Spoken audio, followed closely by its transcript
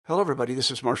Hello, everybody. This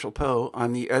is Marshall Poe.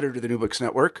 I'm the editor of the New Books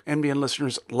Network. NBN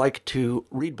listeners like to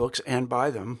read books and buy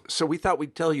them. So we thought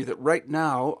we'd tell you that right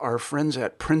now, our friends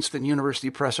at Princeton University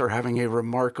Press are having a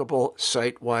remarkable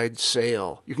site-wide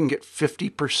sale. You can get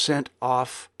 50%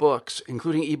 off books,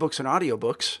 including ebooks and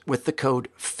audiobooks, with the code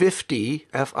 50,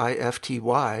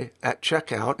 F-I-F-T-Y, at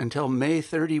checkout until May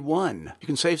 31. You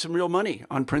can save some real money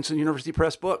on Princeton University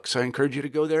Press books. I encourage you to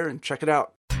go there and check it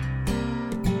out.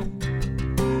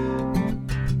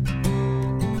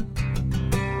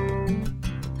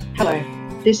 Hello,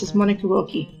 this is Monica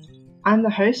Wilkie. I'm the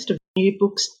host of New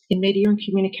Books in Media and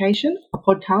Communication, a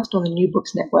podcast on the New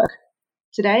Books Network.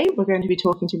 Today, we're going to be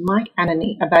talking to Mike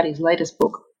Ananny about his latest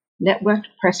book, Networked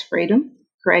Press Freedom,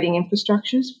 Creating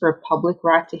Infrastructures for a Public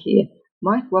Right to Hear.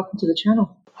 Mike, welcome to the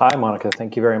channel. Hi, Monica.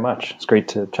 Thank you very much. It's great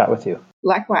to chat with you.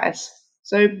 Likewise.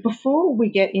 So before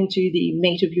we get into the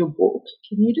meat of your book,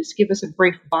 can you just give us a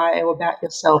brief bio about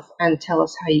yourself and tell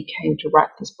us how you came to write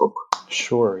this book?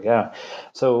 Sure, yeah.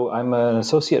 So I'm an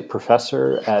associate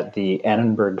professor at the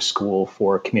Annenberg School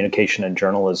for Communication and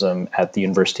Journalism at the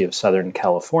University of Southern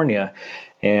California,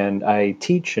 and I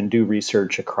teach and do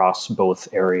research across both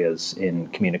areas in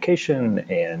communication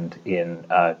and in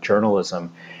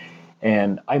journalism.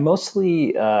 And I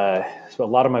mostly, so a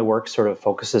lot of my work sort of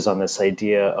focuses on this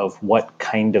idea of what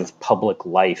kind of public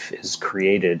life is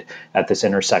created at this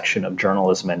intersection of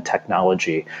journalism and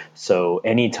technology. So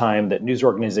anytime that news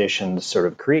organizations sort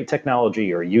of create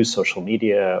technology or use social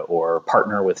media or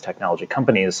partner with technology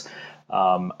companies,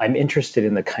 I'm interested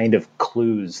in the kind of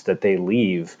clues that they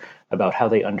leave about how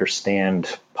they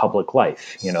understand public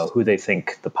life, you know, who they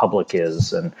think the public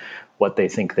is and what they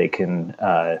think they can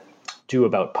do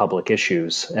about public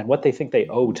issues and what they think they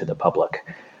owe to the public.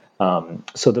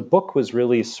 So the book was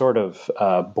really sort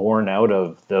of born out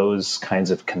of those kinds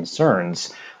of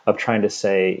concerns of trying to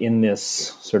say, in this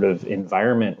sort of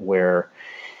environment where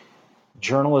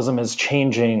journalism is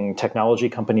changing, technology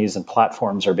companies and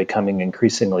platforms are becoming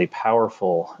increasingly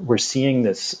powerful, we're seeing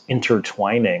this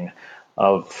intertwining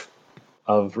of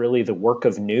really the work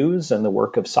of news and the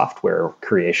work of software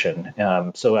creation.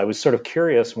 So I was sort of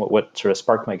curious, what sort of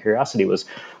sparked my curiosity was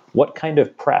what kind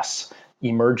of press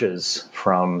emerges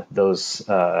from those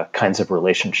kinds of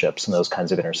relationships and those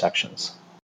kinds of intersections.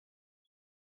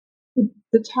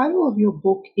 The title of your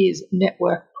book is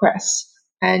Network Press,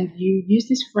 and you use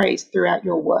this phrase throughout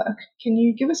your work. Can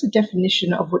you give us a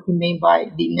definition of what you mean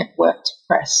by the networked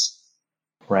press?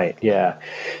 Right, yeah.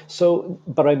 So,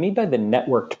 but I mean by the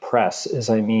networked press is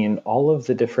I mean all of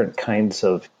the different kinds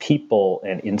of people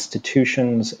and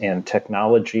institutions and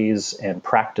technologies and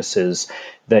practices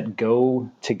that go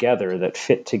together, that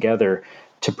fit together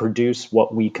to produce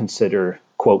what we consider,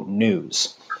 quote,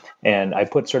 news. And I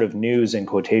put sort of news in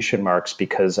quotation marks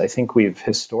because I think we've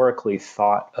historically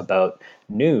thought about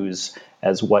news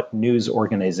as what news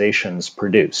organizations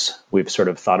produce. We've sort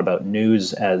of thought about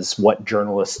news as what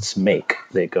journalists make.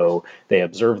 They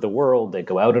observe the world, they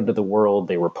go out into the world,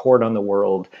 they report on the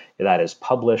world. That is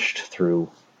published through,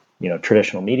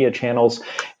 traditional media channels,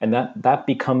 and that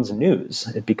becomes news.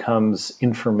 It becomes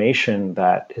information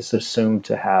that is assumed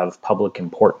to have public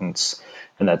importance,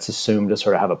 and that's assumed to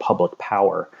sort of have a public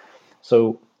power.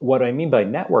 So what I mean by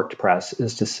networked press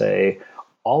is to say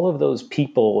all of those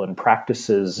people and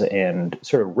practices and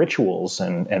sort of rituals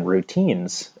and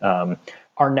routines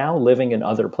are now living in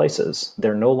other places.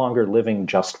 They're no longer living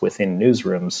just within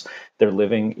newsrooms. They're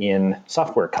living in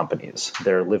software companies.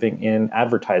 They're living in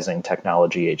advertising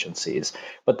technology agencies,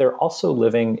 but they're also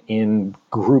living in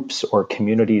groups or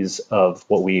communities of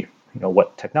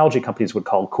what technology companies would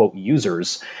call, quote,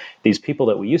 users. These people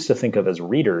that we used to think of as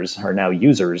readers are now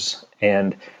users.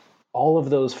 And all of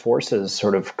those forces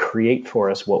sort of create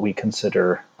for us what we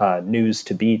consider news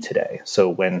to be today. So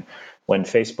when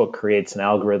Facebook creates an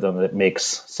algorithm that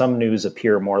makes some news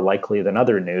appear more likely than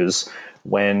other news,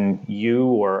 when you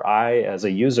or I as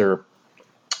a user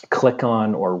click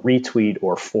on or retweet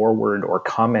or forward or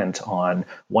comment on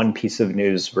one piece of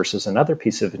news versus another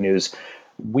piece of news,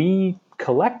 we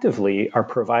collectively are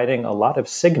providing a lot of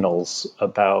signals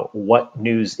about what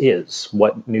news is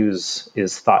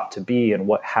thought to be, and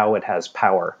how it has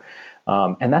power.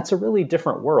 And that's a really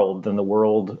different world than the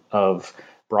world of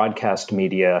broadcast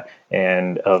media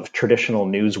and of traditional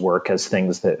news work as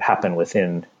things that happen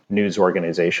within news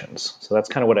organizations. So that's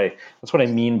kind of what I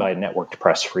mean by networked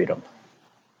press freedom.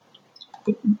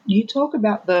 You talk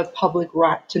about the public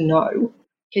right to know.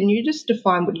 Can you just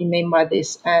define what you mean by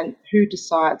this and who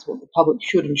decides what the public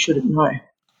should and shouldn't know?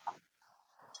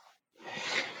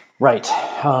 Right.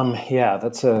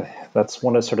 Yeah, that's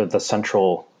one of sort of the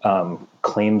central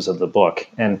claims of the book.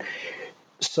 And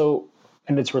so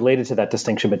and it's related to that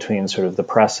distinction between sort of the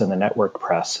press and the network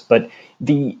press. But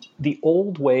the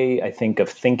old way, I think, of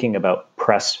thinking about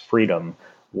press freedom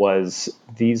was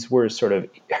these were sort of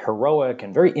heroic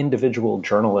and very individual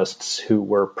journalists who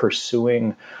were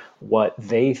pursuing what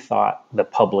they thought the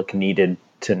public needed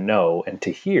to know and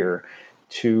to hear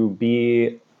to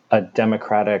be a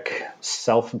democratic,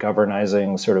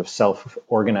 self-governizing, sort of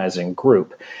self-organizing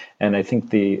group. And I think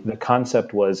the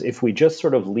concept was, if we just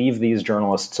sort of leave these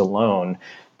journalists alone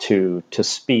to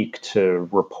speak, to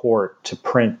report, to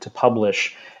print, to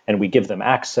publish, and we give them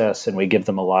access and we give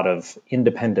them a lot of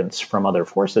independence from other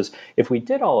forces, if we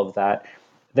did all of that,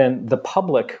 then the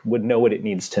public would know what it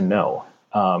needs to know.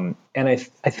 And I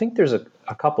think there's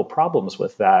a couple problems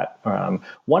with that.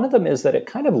 One of them is that it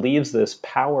kind of leaves this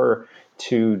power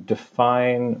to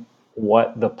define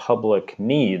what the public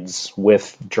needs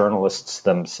with journalists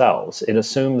themselves. It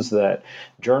assumes that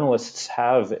journalists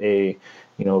have a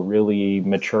really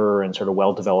mature and sort of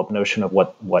well-developed notion of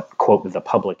what quote the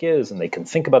public is, and they can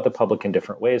think about the public in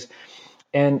different ways.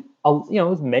 And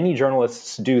many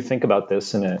journalists do think about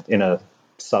this in a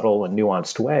subtle and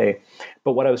nuanced way.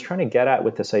 But what I was trying to get at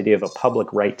with this idea of a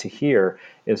public right to hear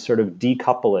is sort of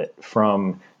decouple it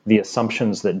from the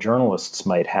assumptions that journalists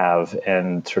might have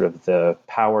and sort of the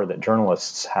power that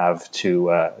journalists have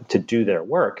to do their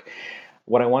work.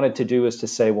 What I wanted to do is to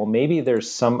say, well, maybe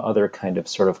there's some other kind of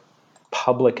sort of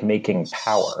public making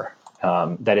power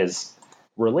that is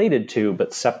related to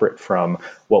but separate from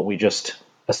what we just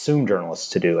assume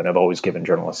journalists to do and have always given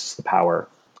journalists the power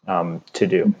to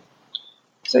do.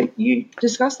 So you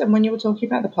discussed that when you were talking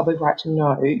about the public right to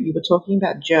know, you were talking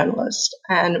about journalists.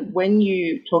 And when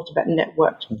you talked about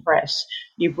networked press,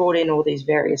 you brought in all these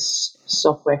various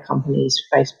software companies,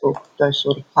 Facebook, those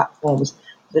sort of platforms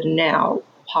that are now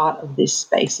part of this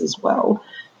space as well.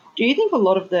 Do you think a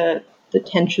lot of the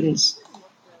tensions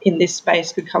in this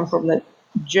space could come from the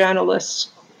journalists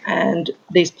and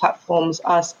these platforms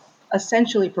are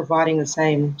essentially providing the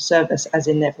same service, as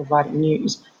in they're providing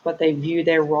news, but they view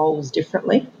their roles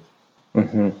differently?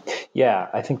 Mm-hmm. Yeah,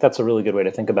 I think that's a really good way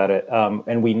to think about it.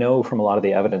 And we know from a lot of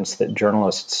the evidence that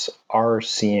journalists are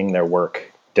seeing their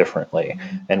work differently.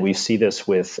 And we see this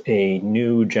with a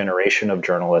new generation of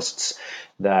journalists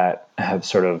that have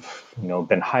sort of,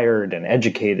 been hired and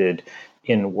educated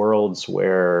in worlds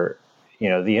where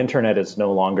the internet is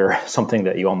no longer something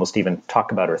that you almost even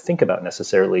talk about or think about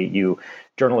necessarily.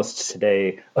 Journalists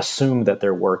today assume that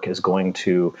their work is going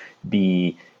to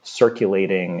be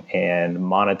circulating and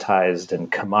monetized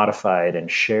and commodified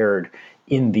and shared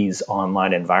in these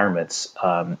online environments.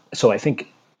 So I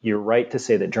think you're right to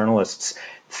say that journalists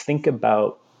think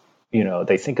about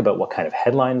what kind of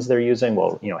headlines they're using.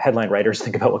 Well, headline writers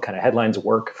think about what kind of headlines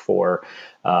work for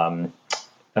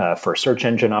search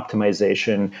engine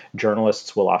optimization.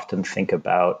 Journalists will often think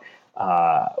about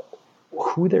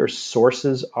who their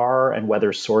sources are and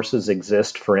whether sources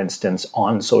exist, for instance,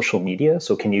 on social media.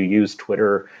 So can you use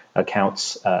Twitter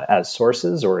accounts as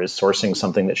sources, or is sourcing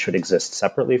something that should exist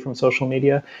separately from social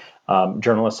media?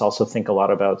 Journalists also think a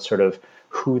lot about sort of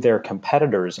who their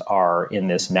competitors are in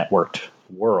this networked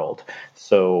world.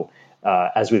 So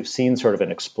as we've seen sort of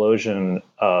an explosion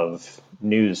of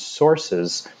news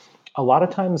sources, a lot of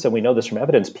times, and we know this from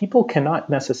evidence, people cannot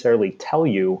necessarily tell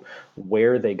you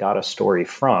where they got a story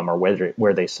from or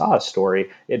where they saw a story.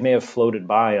 It may have floated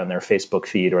by on their Facebook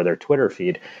feed or their Twitter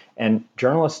feed. And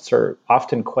journalists are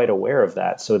often quite aware of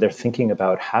that. So they're thinking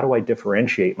about, how do I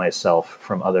differentiate myself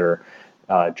from other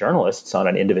journalists on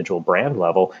an individual brand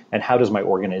level, and how does my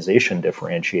organization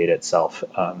differentiate itself?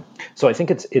 So I think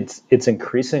it's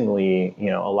increasingly,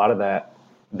 a lot of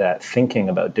that thinking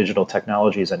about digital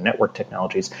technologies and network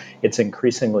technologies, it's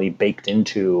increasingly baked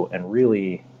into and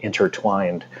really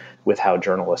intertwined with how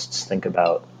journalists think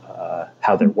about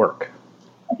how they work.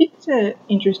 I think it's an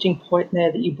interesting point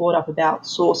there that you brought up about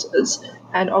sources.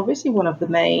 And obviously one of the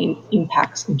main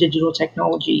impacts of digital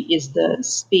technology is the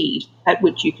speed at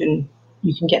which you can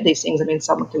get these things. I mean,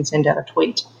 someone can send out a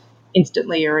tweet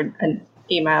instantly or an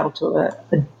email to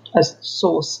a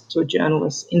source, to a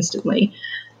journalist instantly.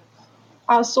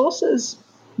 Are sources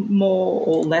more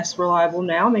or less reliable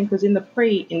now? I mean, because in the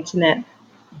pre-internet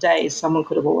days, someone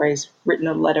could have always written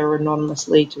a letter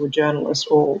anonymously to a journalist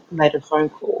or made a phone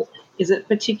call. Is it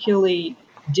particularly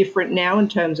different now in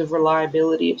terms of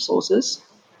reliability of sources?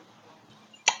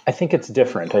 I think it's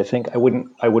different. I think I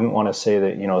wouldn't want to say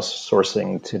that,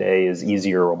 sourcing today is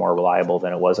easier or more reliable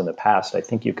than it was in the past. I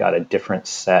think you've got a different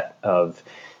set of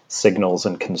signals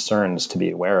and concerns to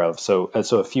be aware of. So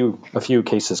a few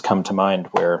cases come to mind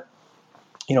where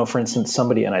For instance,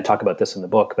 somebody, and I talk about this in the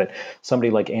book, but somebody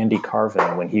like Andy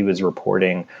Carvin, when he was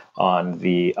reporting on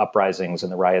the uprisings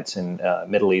and the riots in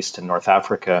Middle East and North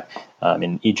Africa,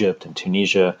 in Egypt and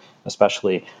Tunisia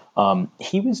especially,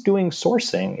 he was doing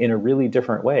sourcing in a really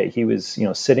different way. He was,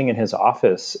 sitting in his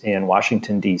office in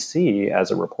Washington, D.C.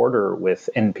 as a reporter with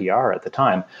NPR at the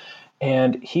time.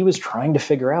 And he was trying to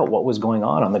figure out what was going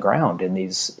on the ground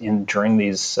during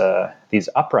these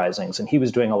uprisings, and he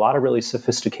was doing a lot of really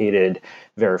sophisticated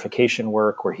verification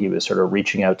work where he was sort of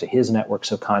reaching out to his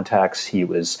networks of contacts. He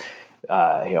was,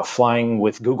 flying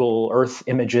with Google Earth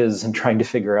images and trying to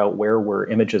figure out where were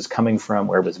images coming from,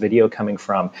 where was video coming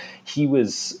from. He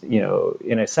was,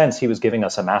 in a sense, he was giving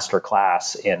us a master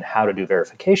class in how to do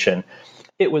verification.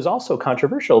 It was also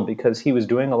controversial because he was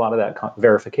doing a lot of that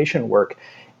verification work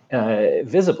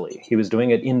visibly. He was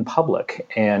doing it in public,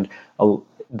 and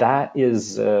that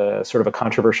is sort of a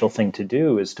controversial thing to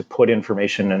do, is to put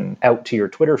information out to your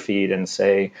Twitter feed and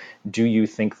say, do you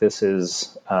think this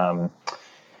is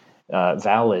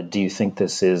valid? Do you think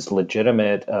this is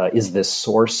legitimate? Is this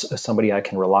source somebody I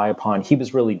can rely upon? He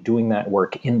was really doing that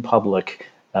work in public,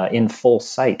 in full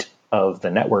sight of the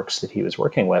networks that he was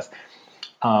working with.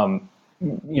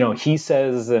 He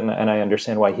says, and I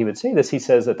understand why he would say this, he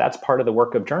says that that's part of the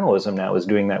work of journalism now, is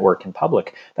doing that work in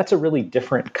public. That's a really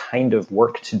different kind of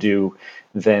work to do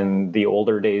than the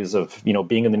older days of,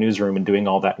 being in the newsroom and doing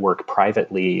all that work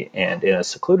privately and in a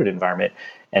secluded environment,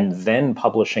 and then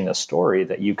publishing a story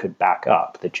that you could back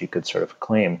up, that you could sort of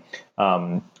claim.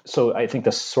 So I think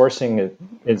the sourcing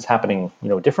is happening,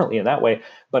 differently in that way.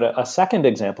 But a second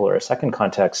example, or a second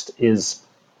context, is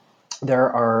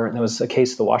there was a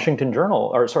case, the Washington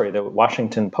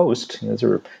Post.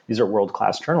 These are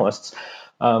world-class journalists.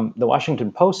 The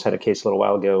Washington Post had a case a little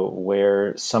while ago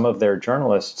where some of their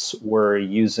journalists were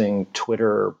using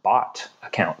Twitter bot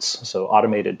accounts, so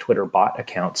automated Twitter bot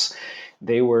accounts.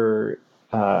 They were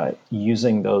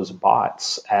using those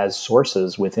bots as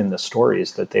sources within the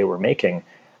stories that they were making,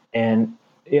 and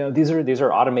these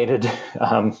are automated.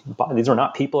 These are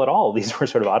not people at all. These were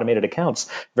sort of automated accounts,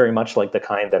 very much like the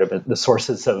kind that have been the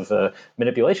sources of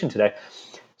manipulation today.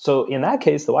 So in that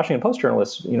case, the Washington Post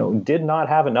journalists, did not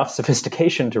have enough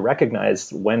sophistication to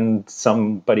recognize when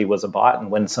somebody was a bot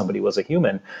and when somebody was a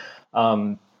human.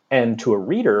 And to a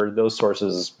reader, those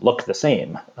sources look the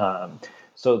same.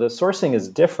 So the sourcing is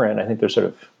different. I think there's sort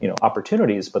of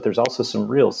opportunities, but there's also some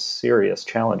real serious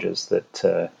challenges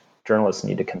that journalists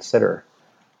need to consider.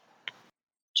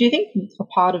 Do you think a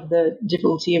part of the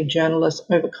difficulty of journalists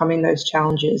overcoming those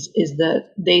challenges is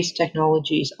that these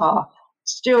technologies are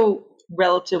still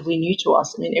relatively new to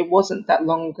us? I mean, it wasn't that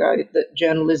long ago that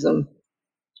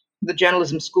the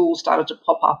journalism school started to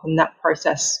pop up, and that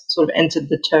process sort of entered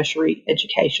the tertiary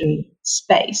education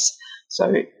space.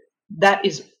 So that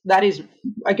is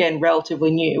again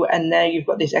relatively new, and now you've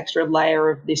got this extra layer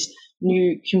of this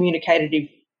new communicative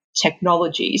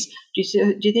technologies. Do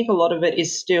you think a lot of it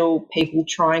is still people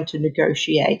trying to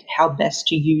negotiate how best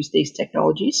to use these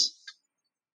technologies?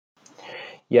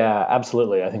 Yeah,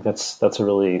 absolutely. I think that's a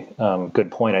really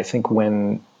good point. I think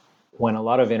when a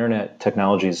lot of internet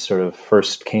technologies sort of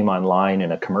first came online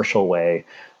in a commercial way,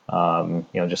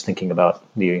 just thinking about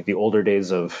the older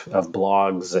days of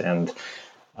blogs and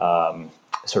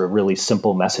sort of really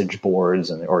simple message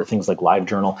boards or things like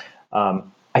LiveJournal,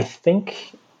 I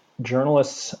think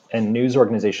journalists and news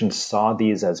organizations saw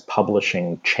these as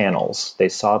publishing channels. They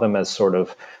saw them as sort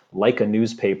of like a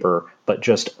newspaper, but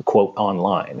just, quote,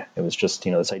 online. It was just,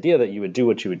 this idea that you would do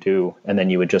what you would do, and then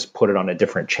you would just put it on a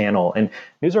different channel. And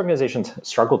news organizations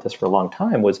struggled with this for a long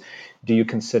time, was, do you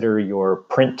consider your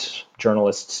print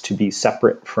journalists to be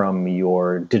separate from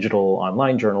your digital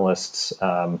online journalists,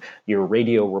 your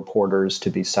radio reporters to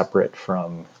be separate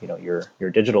from,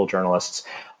 your digital journalists?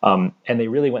 And they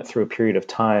really went through a period of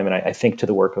time, and I think to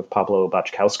the work of Pablo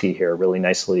Bachkowski here really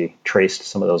nicely traced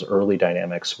some of those early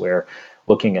dynamics where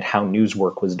looking at how news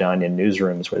work was done in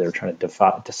newsrooms, where they were trying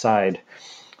to decide,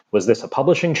 was this a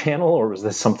publishing channel or was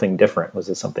this something different? Was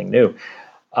this something new?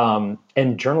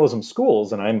 And journalism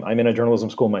schools, and I'm in a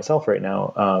journalism school myself right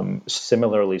now,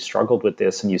 similarly struggled with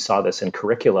this. And you saw this in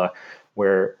curricula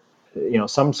where,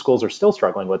 some schools are still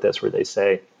struggling with this, where they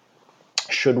say,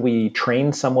 should we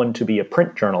train someone to be a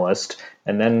print journalist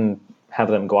and then have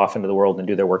them go off into the world and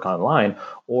do their work online?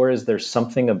 Or is there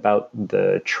something about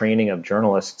the training of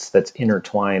journalists that's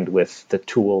intertwined with the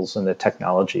tools and the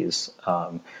technologies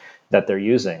that they're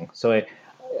using? So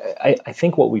I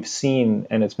think what we've seen,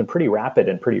 and it's been pretty rapid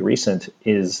and pretty recent,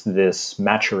 is this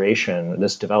maturation,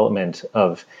 this development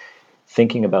of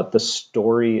thinking about the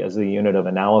story as the unit of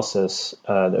analysis,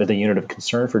 or the unit of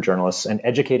concern for journalists, and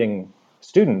educating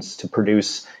students to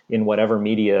produce in whatever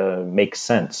media makes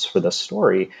sense for the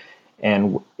story.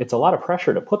 And it's a lot of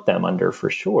pressure to put them under, for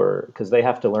sure, because they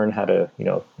have to learn how to,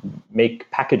 make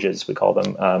packages, we call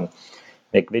them,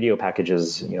 make video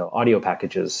packages, audio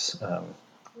packages,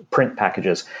 print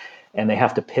packages, and they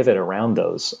have to pivot around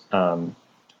those.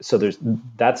 So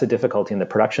that's a difficulty in the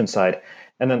production side.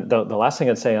 And then the last thing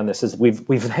I'd say on this is we've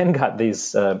then got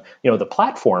these, the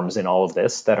platforms in all of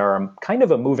this that are kind of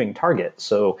a moving target.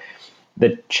 So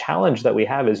the challenge that we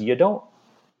have is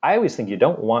I always think you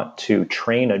don't want to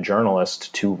train a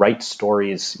journalist to write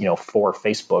stories, for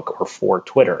Facebook or for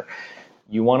Twitter.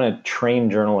 You want to train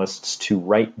journalists to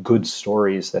write good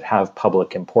stories that have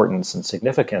public importance and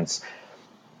significance.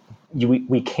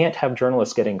 We can't have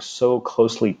journalists getting so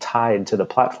closely tied to the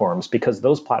platforms because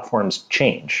those platforms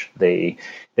change. They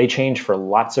change for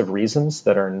lots of reasons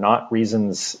that are not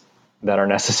reasons that are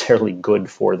necessarily good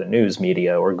for the news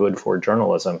media or good for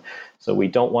journalism. So we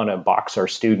don't want to box our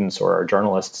students or our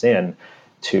journalists in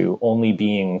to only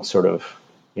being sort of,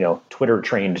 Twitter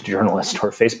trained journalists or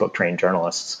Facebook trained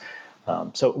journalists.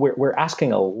 So we're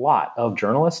asking a lot of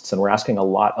journalists, and we're asking a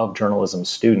lot of journalism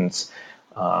students.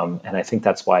 And I think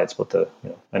that's why it's both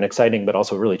an exciting but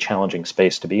also really challenging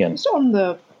space to be in. So on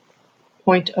the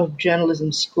point of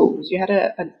journalism schools, you had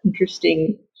an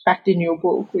interesting fact in your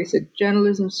book where you said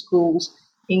journalism schools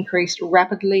increased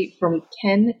rapidly from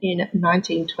 10 in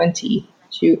 1920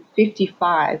 to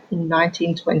 55 in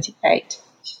 1928.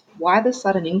 Why the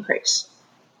sudden increase?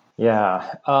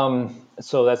 Yeah.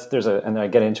 So and I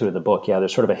get into it in the book. Yeah,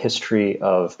 there's sort of a history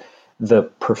of the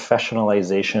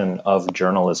professionalization of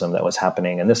journalism that was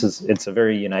happening. And it's a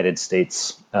very United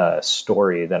States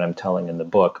story that I'm telling in the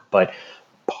book. But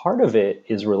part of it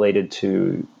is related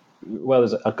to,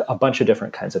 there's a bunch of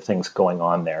different kinds of things going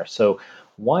on there. So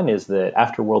one is that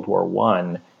after World War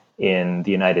I in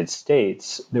the United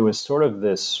States, there was sort of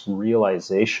this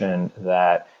realization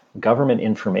that government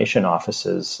information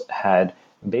offices had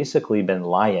basically been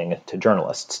lying to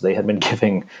journalists. They had been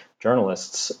giving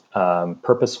journalists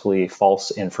purposefully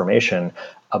false information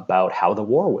about how the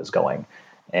war was going.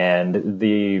 And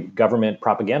the government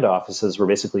propaganda offices were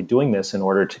basically doing this in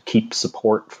order to keep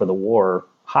support for the war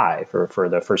high, for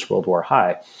the First World War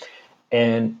high.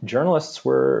 And journalists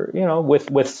were,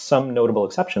 with some notable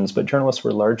exceptions, but journalists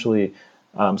were largely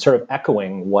sort of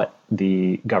echoing what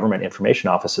the government information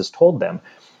offices told them,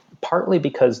 partly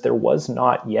because there was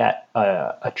not yet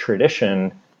a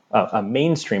tradition, a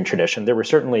mainstream tradition. There were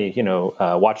certainly,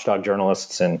 watchdog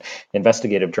journalists and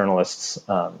investigative journalists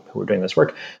who were doing this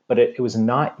work, but it was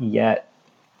not yet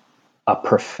a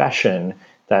profession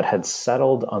that had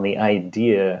settled on the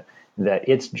idea that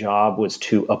its job was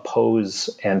to oppose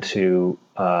and to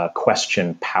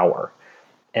question power.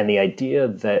 And the idea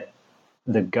that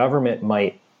the government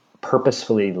might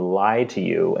purposefully lie to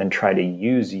you and try to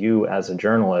use you as a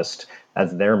journalist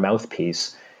as their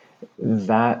mouthpiece,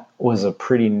 that was a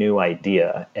pretty new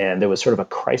idea. And there was sort of a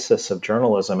crisis of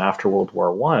journalism after World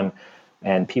War I.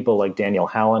 And people like Daniel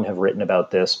Hallen have written about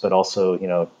this, but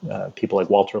also, people like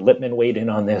Walter Lippmann weighed in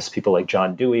on this. People like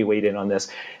John Dewey weighed in on this.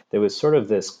 There was sort of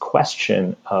this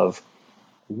question of,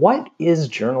 what is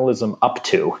journalism up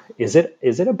to? Is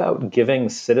it about giving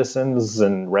citizens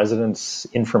and residents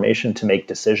information to make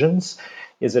decisions?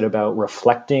 Is it about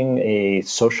reflecting a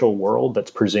social world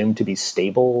that's presumed to be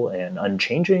stable and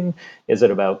unchanging? Is it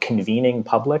about convening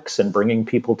publics and bringing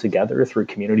people together through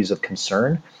communities of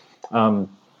concern?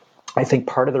 I think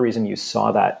part of the reason you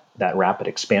saw that rapid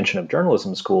expansion of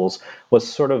journalism schools was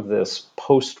sort of this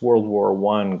post-World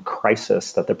War I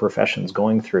crisis that the profession's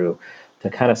going through, to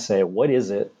kind of say, what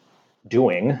is it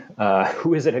doing?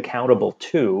 Who is it accountable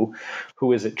to?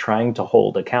 Who is it trying to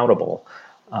hold accountable?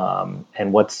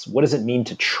 And what does it mean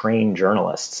to train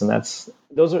journalists? And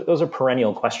those are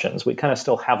perennial questions. We kind of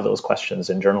still have those questions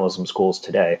in journalism schools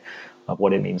today of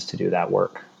what it means to do that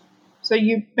work. So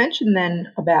you mentioned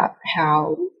then about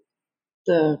how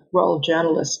the role of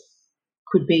journalists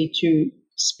could be to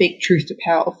speak truth to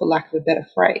power, for lack of a better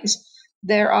phrase.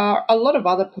 There are a lot of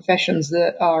other professions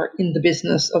that are in the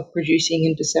business of producing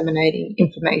and disseminating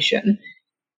information.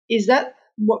 Is that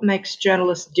what makes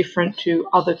journalists different to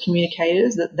other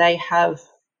communicators, that they have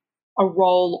a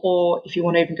role, or if you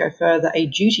want to even go further, a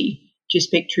duty to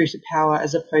speak truth to power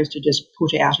as opposed to just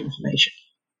put out information?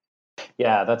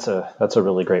 Yeah, that's a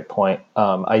really great point.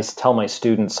 I tell my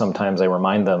students sometimes, I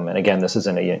remind them, and again, this is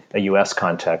in a U.S.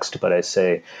 context, but I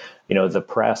say, the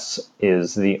press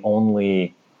is the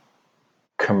only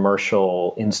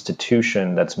commercial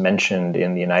institution that's mentioned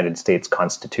in the United States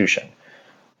Constitution.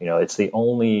 It's the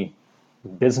only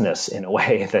business in a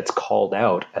way that's called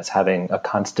out as having a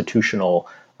constitutional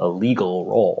a legal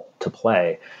role to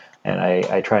play. And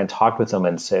I try and talk with them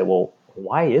and say, well,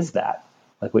 why is that?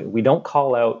 Like we don't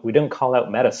call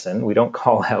out medicine, we don't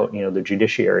call out the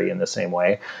judiciary in the same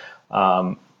way.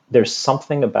 There's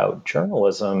something about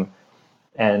journalism,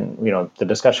 and the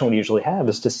discussion we usually have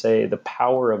is to say the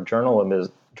power of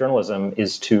journalism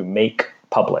is to make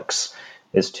publics,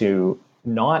 is to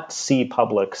not see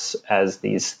publics as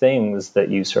these things that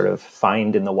you sort of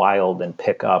find in the wild and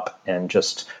pick up and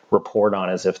just report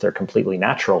on as if they're completely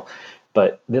natural.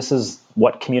 But this is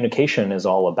what communication is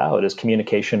all about.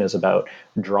 Communication is about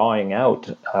drawing out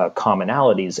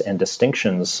commonalities and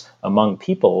distinctions among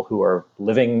people who are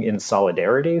living in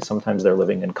solidarity. Sometimes they're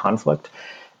living in conflict.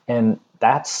 And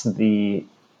that's the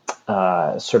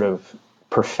sort of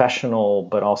professional,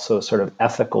 but also sort of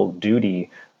ethical duty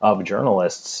of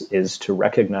journalists, is to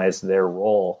recognize their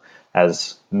role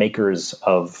as makers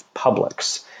of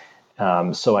publics.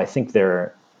 So I think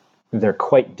they're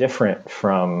quite different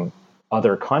from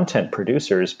other content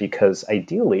producers, because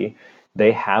ideally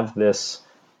they have this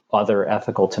other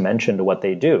ethical dimension to what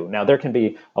they do. Now, there can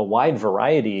be a wide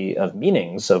variety of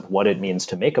meanings of what it means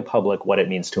to make a public, what it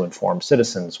means to inform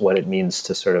citizens, what it means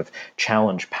to sort of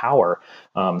challenge power.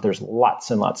 There's lots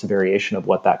and lots of variation of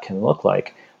what that can look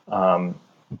like.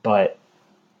 But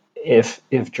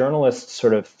if journalists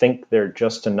sort of think they're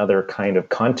just another kind of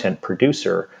content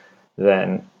producer,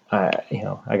 then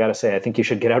I got to say, I think you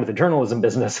should get out of the journalism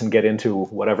business and get into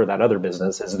whatever that other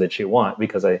business is that you want,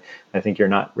 because I think you're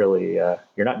not really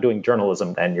you're not doing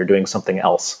journalism then, you're doing something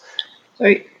else. So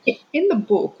in the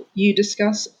book, you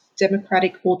discuss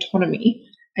democratic autonomy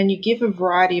and you give a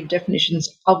variety of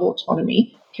definitions of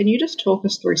autonomy. Can you just talk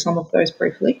us through some of those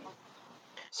briefly?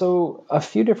 So a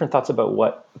few different thoughts about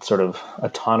what sort of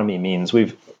autonomy means.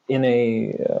 We've in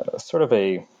a sort of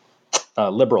a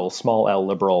liberal, small L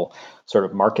liberal sort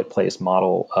of marketplace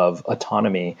model of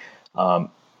autonomy.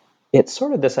 It's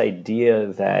sort of this idea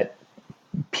that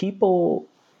people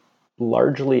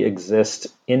largely exist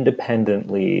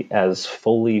independently as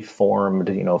fully formed,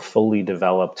 fully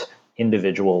developed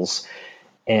individuals.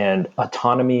 And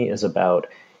autonomy is about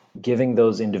giving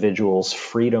those individuals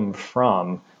freedom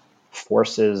from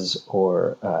forces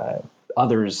or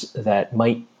others that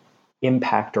might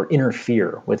impact or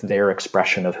interfere with their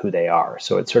expression of who they are.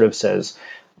 So it sort of says,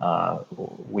 I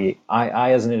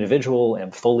as an individual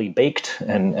am fully baked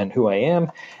and who I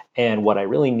am, and what I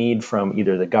really need from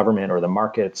either the government or the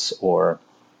markets or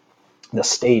the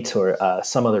state or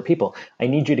some other people, I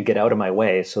need you to get out of my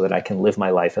way so that I can live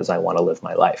my life as I want to live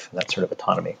my life. And that's sort of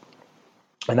autonomy.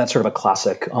 And that's sort of a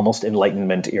classic, almost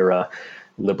Enlightenment era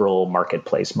liberal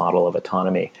marketplace model of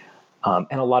autonomy.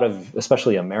 And a lot of,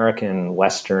 especially American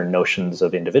Western notions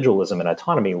of individualism and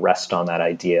autonomy rest on that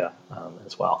idea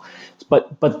as well. But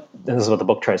this is what the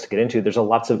book tries to get into.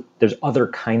 There's other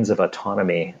kinds of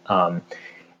autonomy.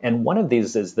 And one of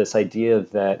these is this idea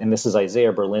that, and this is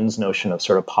Isaiah Berlin's notion of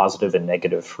sort of positive and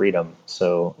negative freedom.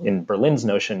 So in Berlin's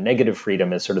notion, negative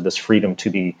freedom is sort of this freedom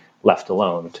to be left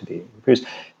alone, to be produced.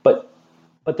 But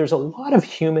there's a lot of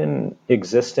human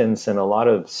existence and a lot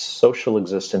of social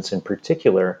existence in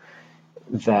particular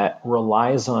that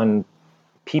relies on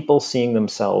people seeing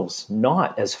themselves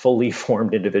not as fully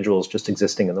formed individuals just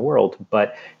existing in the world,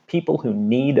 but people who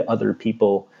need other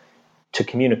people to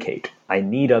communicate. I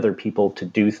need other people to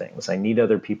do things. I need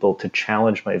other people to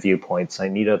challenge my viewpoints. I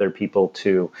need other people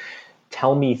to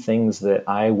tell me things that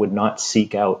I would not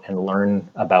seek out and learn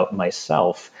about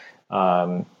myself,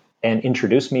 and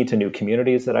introduce me to new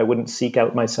communities that I wouldn't seek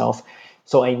out myself.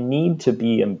 So I need to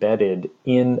be embedded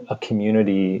in a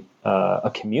community,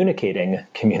 a communicating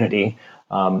community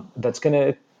that's going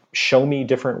to show me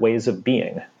different ways of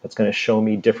being, that's going to show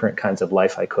me different kinds of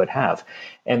life I could have.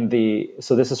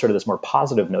 So this is sort of this more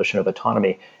positive notion of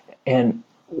autonomy. And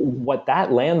what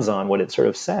that lands on, what it sort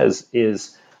of says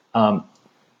is,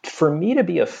 for me to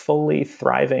be a fully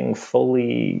thriving,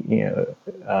 fully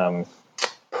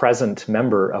present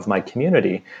member of my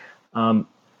community,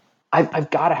 I've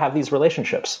got to have these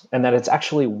relationships, and that it's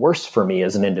actually worse for me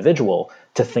as an individual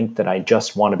to think that I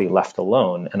just want to be left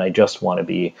alone and I just want to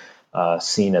be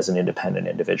seen as an independent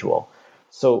individual.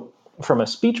 So from a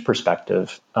speech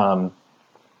perspective, a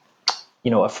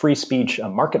free speech, a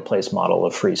marketplace model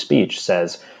of free speech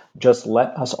says, just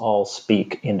let us all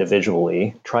speak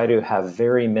individually, try to have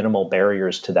very minimal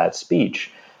barriers to that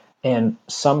speech, and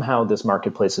somehow this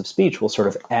marketplace of speech will sort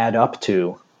of add up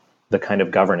to the kind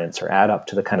of governance or add up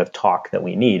to the kind of talk that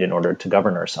we need in order to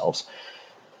govern ourselves.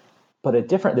 But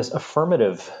this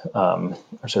affirmative or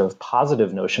sort of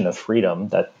positive notion of freedom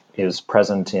that is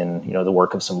present in the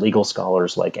work of some legal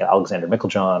scholars like Alexander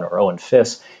Meiklejohn or Owen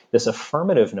Fiss, this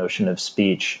affirmative notion of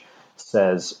speech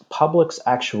says publics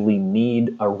actually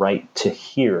need a right to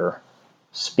hear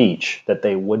speech that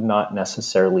they would not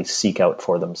necessarily seek out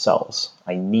for themselves.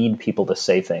 I need people to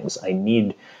say things. I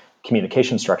need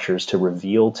communication structures to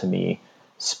reveal to me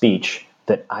speech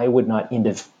that I would not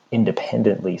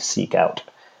independently seek out.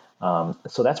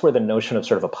 So that's where the notion of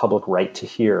sort of a public right to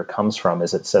hear comes from,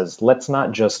 is it says, let's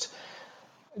not just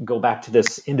go back to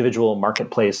this individual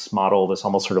marketplace model, this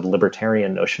almost sort of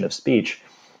libertarian notion of speech.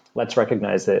 Let's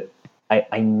recognize that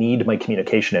I need my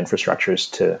communication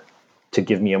infrastructures to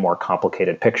give me a more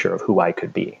complicated picture of who I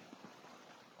could be.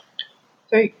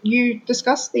 So you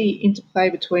discussed the interplay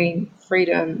between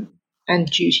freedom and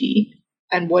duty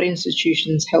and what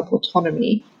institutions help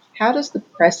autonomy. How does the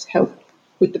press help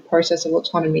with the process of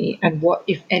autonomy, and what,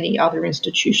 if any, other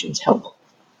institutions help?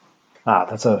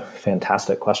 That's a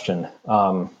fantastic question.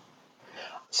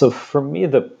 So for me,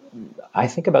 I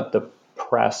think about the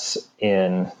press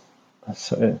in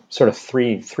sort of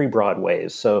three broad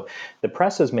ways. So the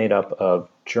press is made up of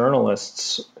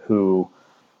journalists who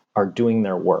are doing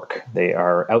their work. They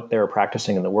are out there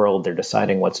practicing in the world. They're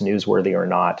deciding what's newsworthy or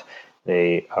not.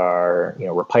 They are,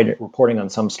 reporting on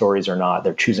some stories or not.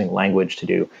 They're choosing language to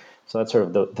do. So that's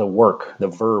sort of the work, the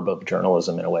verb of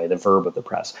journalism in a way, the verb of the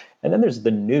press. And then there's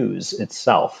the news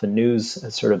itself. The news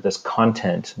is sort of this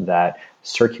content that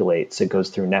circulates. It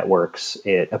goes through networks.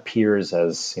 It appears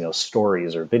as,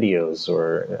 stories or videos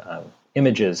or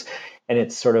images. And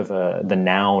it's sort of the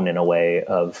noun in a way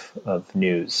of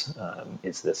news,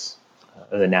 is this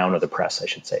the noun of the press, I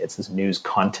should say. It's this news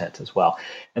content as well.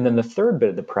 And then the third bit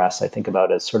of the press I think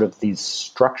about as sort of these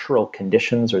structural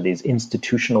conditions or these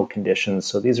institutional conditions.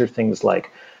 So these are things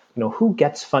like, who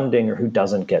gets funding or who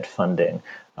doesn't get funding?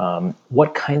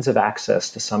 What kinds of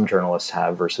access do some journalists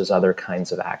have versus other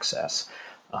kinds of access?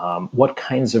 What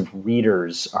kinds of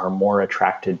readers are more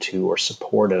attracted to or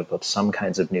supportive of some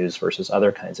kinds of news versus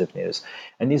other kinds of news?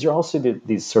 And these are also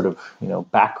these sort of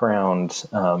background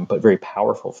but very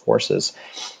powerful forces.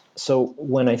 So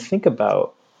when I think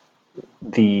about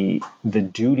the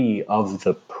duty of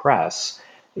the press,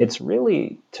 it's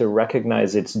really to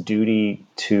recognize its duty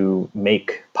to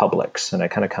make publics. And I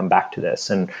kind of come back to this.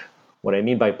 And what I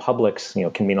mean by publics,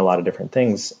 can mean a lot of different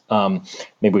things.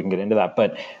 Maybe we can get into that,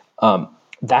 but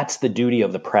that's the duty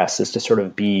of the press, is to sort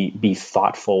of be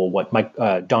thoughtful. What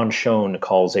Don Schoen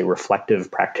calls a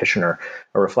reflective practitioner.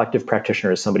 A reflective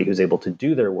practitioner is somebody who's able to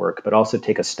do their work, but also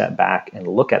take a step back and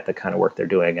look at the kind of work they're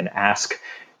doing and ask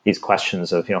these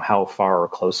questions of, how far or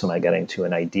close am I getting to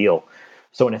an ideal?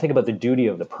 So when I think about the duty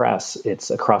of the press, it's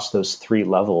across those three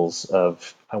levels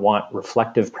of, I want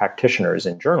reflective practitioners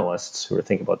and journalists who are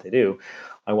thinking about what they do.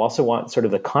 I also want sort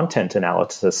of the content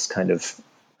analysis kind of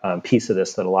piece of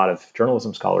this that a lot of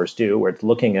journalism scholars do, where it's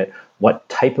looking at what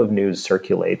type of news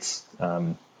circulates,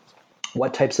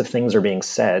 what types of things are being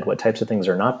said, what types of things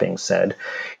are not being said.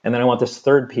 And then I want this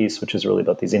third piece, which is really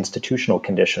about these institutional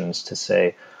conditions, to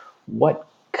say, what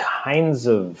kinds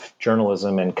of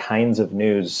journalism and kinds of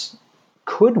news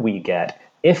could we get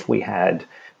if we had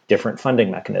different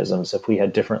funding mechanisms, if we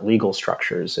had different legal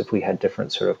structures, if we had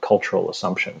different sort of cultural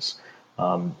assumptions?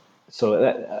 So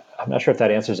I'm not sure if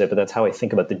that answers it, but that's how I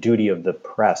think about the duty of the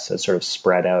press as sort of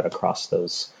spread out across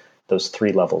those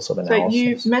three levels of analysis.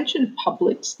 So you mentioned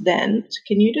publics then. So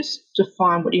can you just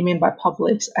define what you mean by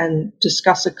publics and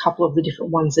discuss a couple of the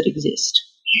different ones that exist?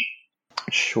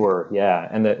 Sure, yeah.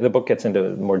 And the book gets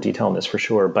into more detail on this for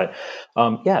sure. But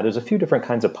there's a few different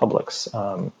kinds of publics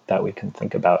that we can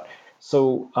think about.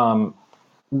 So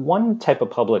one type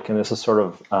of public, and this is sort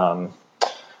of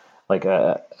like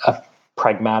a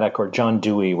pragmatic, or John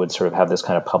Dewey would sort of have this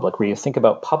kind of public, where you think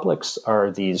about publics are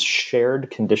these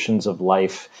shared conditions of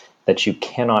life that you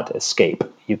cannot escape.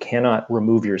 You cannot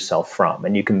remove yourself from.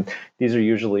 And these are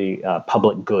usually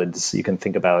public goods you can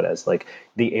think about as like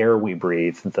the air we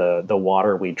breathe, the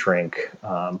water we drink.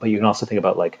 But you can also think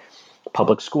about like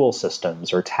public school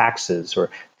systems or taxes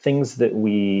or things that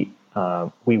we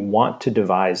want to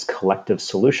devise collective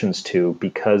solutions to,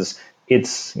 because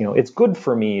it's good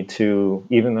for me to,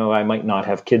 even though I might not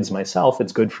have kids myself,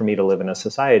 it's good for me to live in a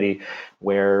society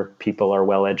where people are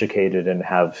well educated and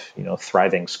have,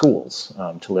 thriving schools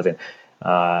to live in.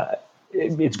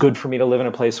 It's good for me to live in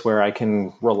a place where I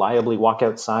can reliably walk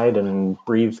outside and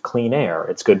breathe clean air.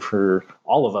 It's good for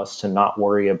all of us to not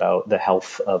worry about the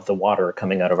health of the water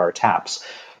coming out of our taps.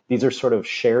 These are sort of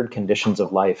shared conditions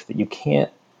of life that you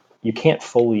can't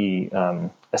fully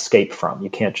escape from. You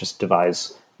can't just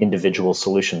devise individual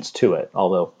solutions to it,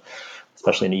 although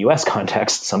especially in a U.S.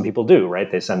 context, some people do,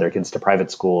 right? They send their kids to private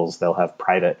schools. They'll have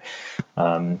private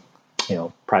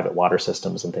private water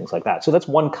systems and things like that. So that's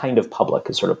one kind of public,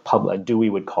 is sort of public. Dewey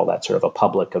would call that sort of a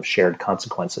public of shared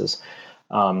consequences.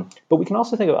 But we can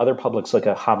also think of other publics like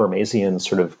a Habermasian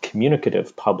sort of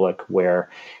communicative public, where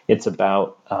it's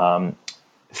about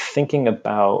thinking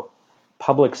about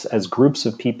publics as groups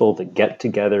of people that get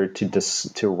together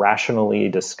to rationally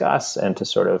discuss and to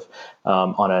sort of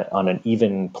on an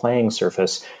even playing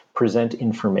surface present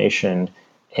information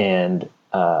and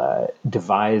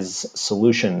devise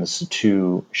solutions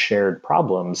to shared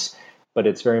problems. But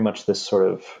it's very much this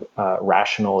sort of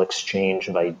rational exchange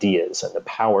of ideas, and the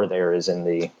power there is in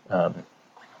the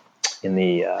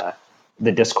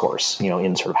discourse,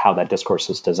 in sort of how that discourse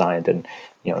is designed. And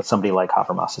somebody like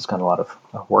Habermas has done a lot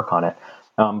of work on it.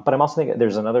 But I'm also thinking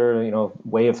there's another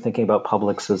way of thinking about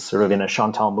publics as sort of in a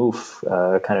Chantal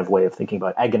Mouffe kind of way of thinking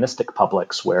about agonistic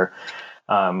publics, where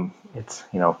it's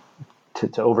to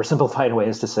oversimplify in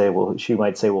ways to say, well, she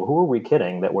might say, well, who are we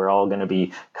kidding that we're all going to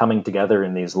be coming together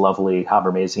in these lovely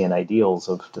Habermasian ideals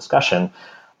of discussion?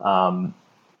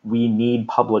 We need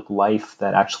public life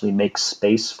that actually makes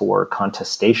space for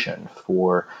contestation,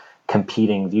 for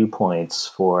competing viewpoints,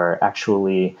 for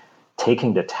actually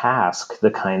taking to task the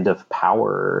kind of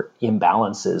power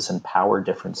imbalances and power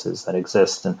differences that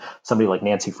exist. And somebody like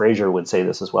Nancy Fraser would say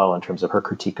this as well in terms of her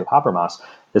critique of Habermas,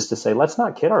 is to say, let's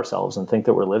not kid ourselves and think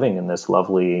that we're living in this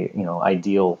lovely,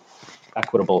 ideal,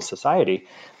 equitable society.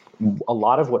 A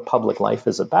lot of what public life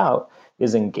is about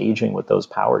is engaging with those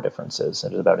power differences.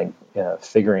 It is about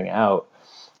figuring out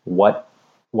what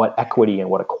equity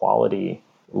and what equality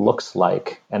looks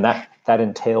like, and that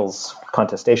entails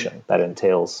contestation. That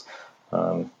entails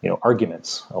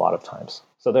arguments a lot of times.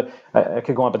 So I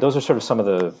could go on, but those are sort of some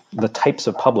of the types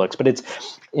of publics. But it's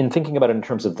in thinking about it in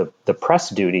terms of the press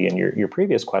duty, and your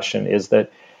previous question is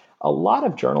that a lot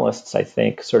of journalists, I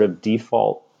think, sort of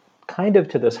default kind of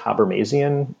to this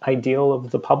Habermasian ideal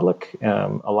of the public.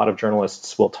 A lot of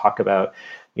journalists will talk about,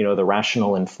 the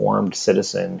rational, informed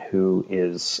citizen who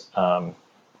is,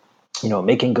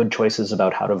 making good choices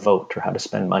about how to vote or how to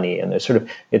spend money. And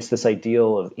it's this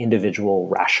ideal of individual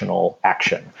rational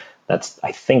action.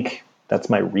 I think that's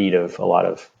my read of a lot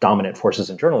of dominant forces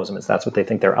in journalism, is that's what they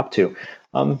think they're up to.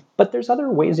 But there's other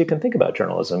ways you can think about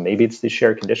journalism. Maybe it's the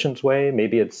shared conditions way.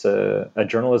 Maybe it's a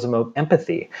journalism of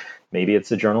empathy. Maybe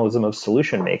it's a journalism of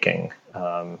solution making.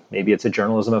 Maybe it's a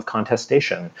journalism of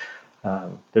contestation.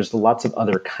 There's lots of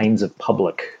other kinds of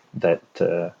public that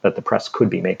the press could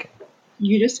be making.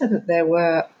 You just said that there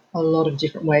were a lot of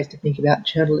different ways to think about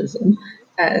journalism,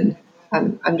 and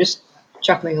I'm just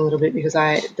chuckling a little bit because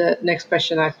the next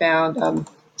question I found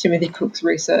Timothy Cook's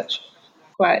research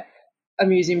quite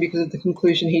amusing because of the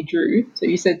conclusion he drew. So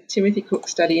you said Timothy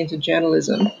Cook's study into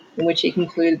journalism, in which he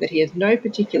concluded that he has no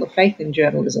particular faith in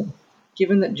journalism,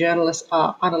 given that journalists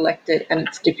are unelected and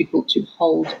it's difficult to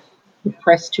hold the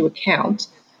press to account.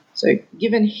 So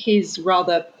given his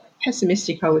rather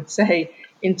pessimistic, I would say,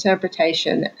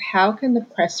 interpretation, how can the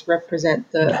press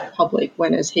represent the public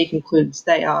when, as he concludes,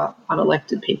 they are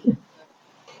unelected people?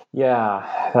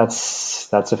 Yeah,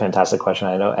 that's a fantastic question.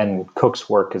 I know, and Cook's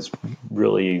work is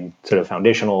really sort of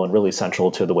foundational and really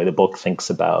central to the way the book thinks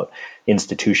about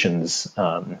institutions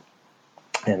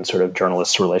and sort of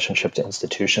journalists' relationship to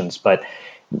institutions. But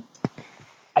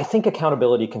I think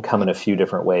accountability can come in a few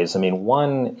different ways. I mean,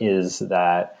 one is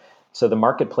that the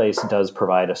marketplace does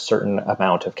provide a certain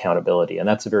amount of accountability, and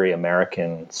that's a very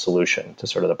American solution to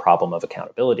sort of the problem of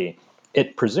accountability.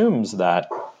 It presumes that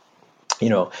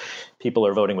people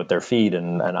are voting with their feet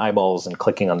and eyeballs and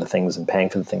clicking on the things and paying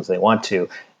for the things they want to,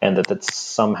 and that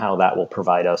somehow that will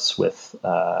provide us with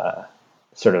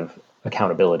sort of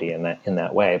accountability in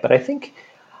that way. But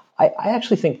I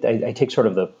actually think I take sort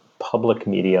of the public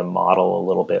media model a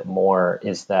little bit more,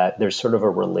 is that there's sort of a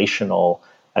relational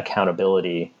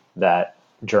accountability that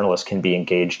journalists can be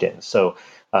engaged in. So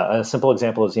a simple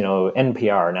example is,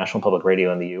 NPR, National Public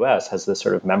Radio in the US, has this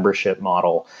sort of membership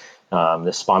model,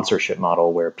 this sponsorship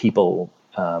model where people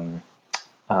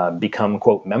become,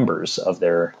 quote, members of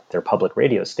their public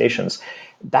radio stations.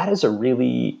 That is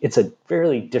it's a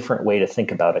very different way to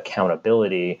think about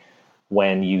accountability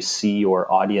when you see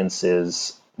your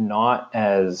audiences not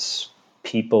as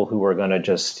people who are going to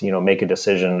just, make a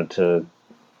decision to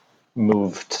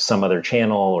move to some other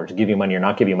channel or to give you money or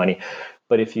not give you money.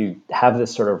 But if you have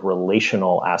this sort of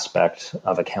relational aspect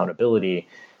of accountability,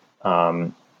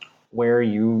 where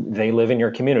they live in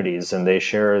your communities and they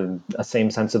share a same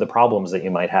sense of the problems that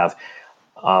you might have.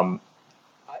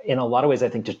 In a lot of ways, I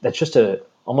think that's just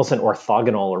almost an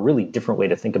orthogonal or really different way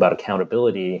to think about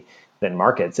accountability than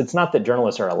markets. It's not that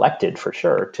journalists are elected for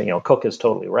sure. Cook is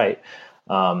totally right.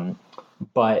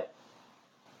 But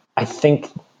I think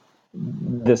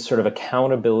this sort of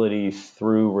accountability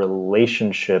through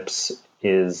relationships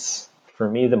is, for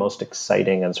me, the most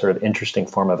exciting and sort of interesting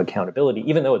form of accountability,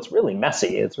 even though it's really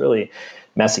messy. It's really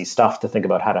messy stuff to think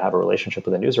about how to have a relationship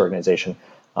with a news organization.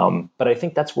 But I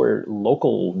think that's where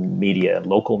local media,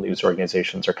 local news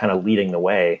organizations are kind of leading the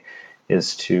way,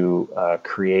 is to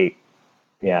create,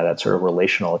 that sort of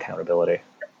relational accountability.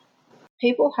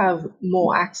 People have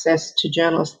more access to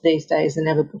journalists these days than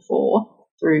ever before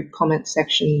through comment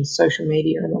sections, social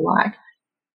media, and the like.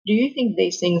 Do you think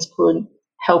these things could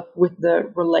help with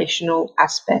the relational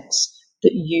aspects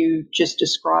that you just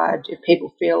described, if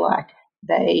people feel like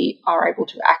they are able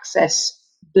to access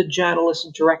the journalist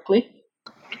directly?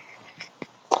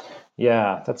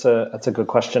 Yeah, that's a good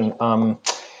question.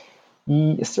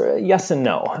 Yes and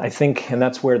no. I think, and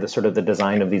that's where the sort of the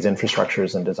design of these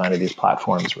infrastructures and design of these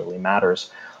platforms really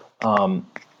matters.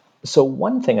 So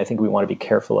one thing I think we want to be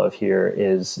careful of here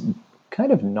is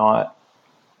kind of not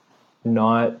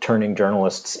turning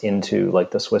journalists into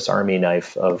like the Swiss Army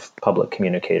knife of public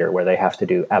communicator, where they have to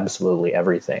do absolutely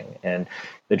everything. And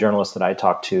the journalists that I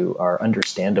talk to are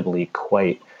understandably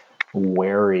quite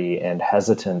wary and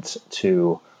hesitant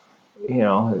to,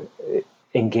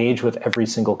 engage with every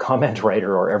single comment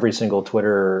writer or every single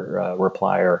Twitter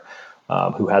replier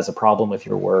who has a problem with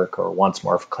your work or wants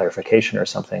more clarification or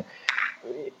something.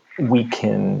 We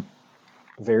can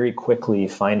very quickly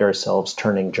find ourselves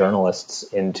turning journalists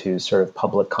into sort of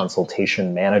public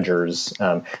consultation managers,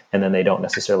 and then they don't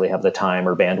necessarily have the time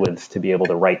or bandwidth to be able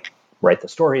to write the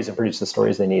stories and produce the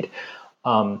stories they need.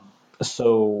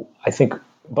 So I think,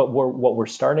 but what we're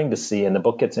starting to see, and the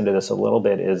book gets into this a little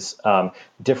bit, is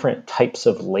different types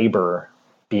of labor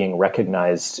being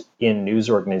recognized in news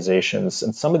organizations.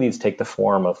 And some of these take the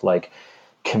form of like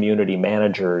community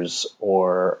managers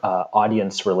or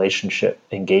audience relationship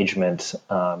engagement.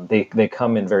 They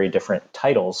come in very different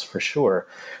titles for sure,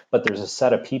 but there's a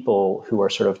set of people who are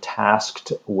sort of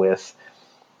tasked with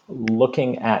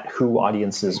looking at who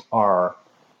audiences are.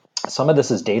 Some of this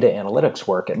is data analytics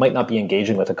work. It might not be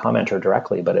engaging with a commenter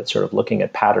directly, but it's sort of looking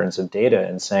at patterns of data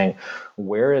and saying,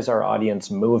 where is our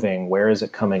audience moving? Where is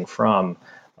it coming from?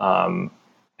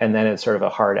 And then it's sort of a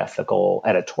hard ethical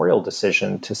editorial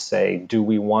decision to say, do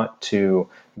we want to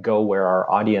go where our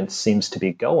audience seems to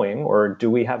be going, or do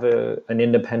we have an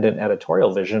independent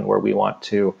editorial vision where we want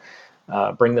to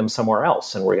bring them somewhere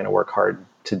else, and we're going to work hard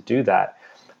to do that?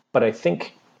 But I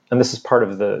think, and this is part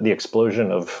of the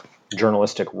explosion of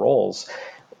journalistic roles,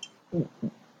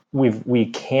 we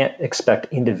can't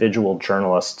expect individual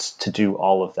journalists to do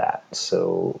all of that.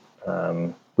 So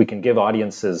we can give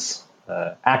audiences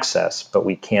access, but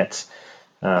we can't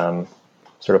sort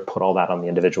of put all that on the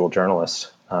individual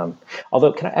journalist.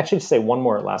 Although, can I actually say one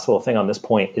more last little thing on this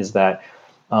point, is that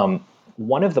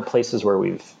one of the places where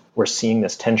we're seeing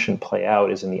this tension play out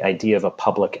is in the idea of a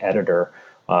public editor,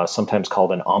 sometimes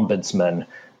called an ombudsman,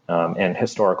 and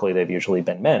historically they've usually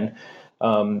been men.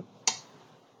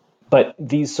 But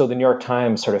so the New York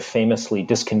Times sort of famously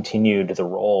discontinued the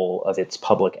role of its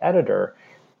public editor,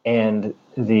 and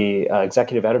the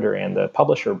executive editor and the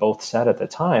publisher both said at the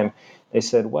time, they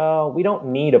said, well, we don't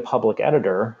need a public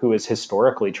editor who is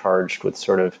historically charged with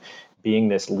sort of being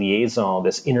this liaison,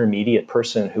 this intermediate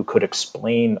person who could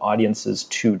explain audiences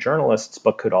to journalists,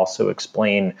 but could also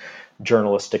explain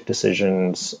journalistic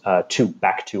decisions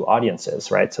back to audiences,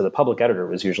 right? So the public editor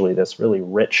was usually this really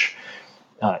rich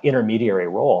intermediary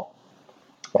role.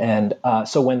 And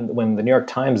so when the New York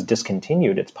Times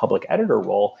discontinued its public editor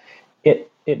role,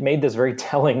 it made this very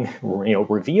telling,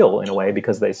 reveal in a way,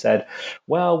 because they said,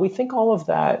 well, we think all of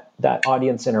that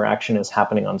audience interaction is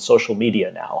happening on social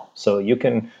media now. So you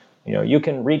can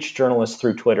reach journalists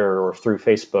through Twitter or through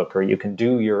Facebook, or you can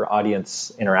do your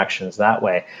audience interactions that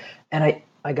way. And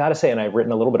I got to say, and I've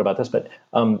written a little bit about this, but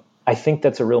I think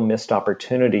that's a real missed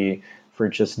opportunity for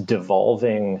just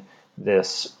devolving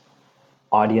this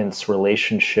audience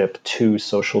relationship to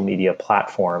social media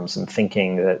platforms, and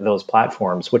thinking that those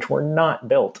platforms, which were not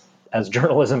built as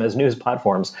journalism, as news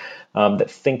platforms,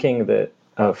 thinking that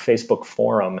a Facebook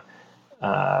forum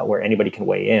where anybody can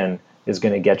weigh in is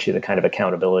going to get you the kind of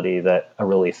accountability that a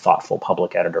really thoughtful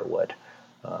public editor would.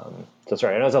 So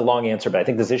sorry, I know it's a long answer, but I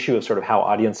think this issue of sort of how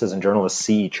audiences and journalists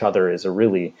see each other is a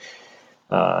really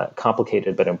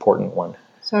complicated but important one.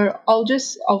 So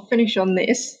I'll finish on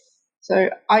this.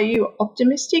 So are you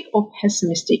optimistic or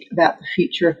pessimistic about the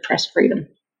future of press freedom?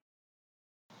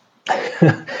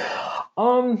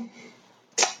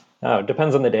 It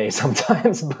depends on the day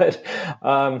sometimes, but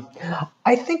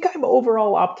I think I'm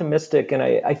overall optimistic, and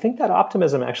I think that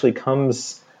optimism actually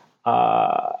comes,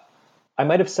 I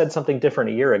might have said something different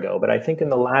a year ago, but I think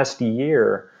in the last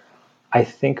year, I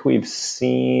think we've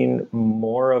seen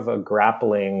more of a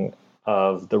grappling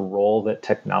of the role that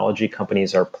technology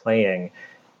companies are playing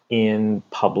in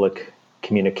public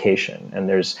communication. And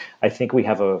I think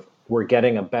we're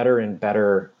getting a better and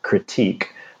better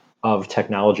critique of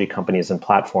technology companies and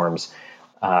platforms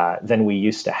than we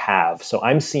used to have. So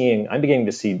I'm beginning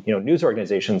to see, news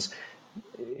organizations,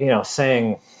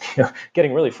 saying,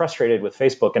 getting really frustrated with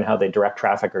Facebook and how they direct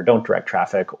traffic or don't direct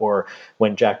traffic, or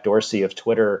when Jack Dorsey of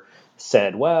Twitter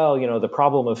said, well, the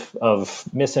problem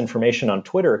of misinformation on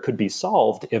Twitter could be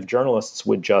solved if journalists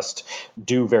would just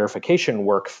do verification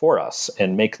work for us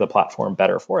and make the platform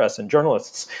better for us. And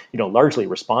journalists, largely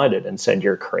responded and said,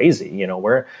 you're crazy.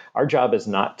 Our job is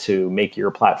not to make your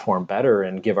platform better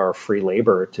and give our free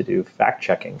labor to do fact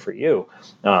checking for you.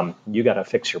 You got to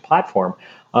fix your platform.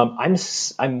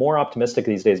 I'm more optimistic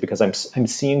these days because I'm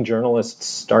seeing journalists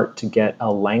start to get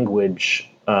a language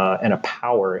and a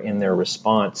power in their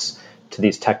response to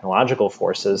these technological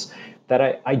forces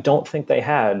that I don't think they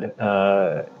had.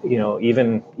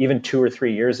 Even 2 or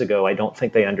 3 years ago, I don't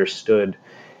think they understood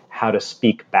how to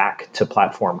speak back to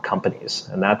platform companies,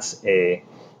 and that's a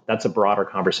broader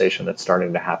conversation that's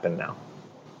starting to happen now.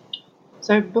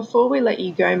 So before we let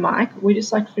you go, Mike, we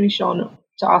just like to finish on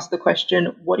to ask the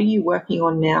question: what are you working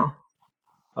on now?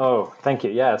 Oh, thank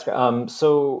you. Yeah, it's great.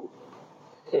 So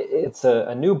it's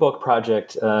a new book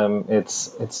project.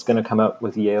 It's going to come out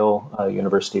with Yale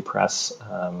University Press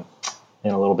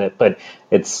in a little bit, but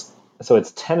it's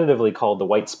tentatively called the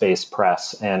White Space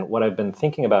Press. And what I've been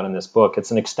thinking about in this book,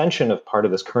 it's an extension of part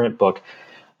of this current book,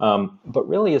 but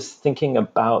really is thinking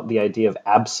about the idea of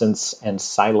absence and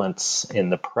silence in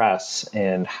the press,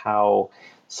 and how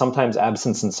sometimes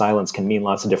absence and silence can mean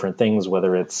lots of different things,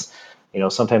 whether it's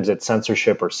sometimes it's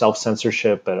censorship or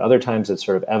self-censorship, but other times it's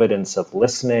sort of evidence of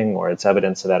listening, or it's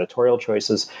evidence of editorial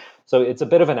choices. So it's a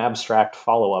bit of an abstract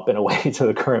follow-up in a way to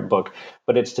the current book,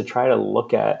 but it's to try to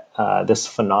look at this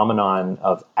phenomenon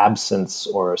of absence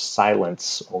or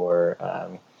silence, or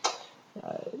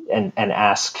and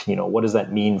ask, what does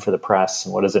that mean for the press,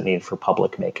 and what does it mean for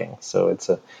public making? So it's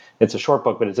a short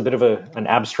book, but it's a bit of an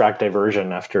abstract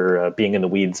diversion after being in the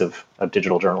weeds of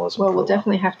digital journalism. Well, we'll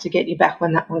definitely have to get you back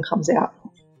when that one comes out.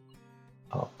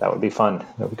 Oh, that would be fun.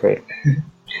 That would be great.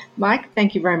 Mike,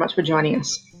 thank you very much for joining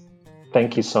us.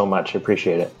 Thank you so much. I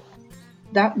appreciate it.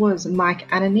 That was Mike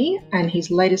Ananny and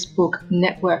his latest book,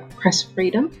 Network Press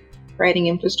Freedom, Creating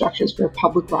Infrastructures for a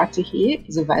Public Right to Hear,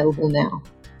 is available now.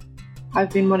 I've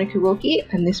been Monica Wilkie,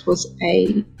 and this was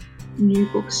a New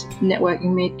Books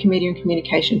Networking Media and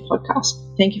Communication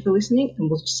podcast. Thank you for listening, and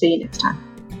we'll see you next time.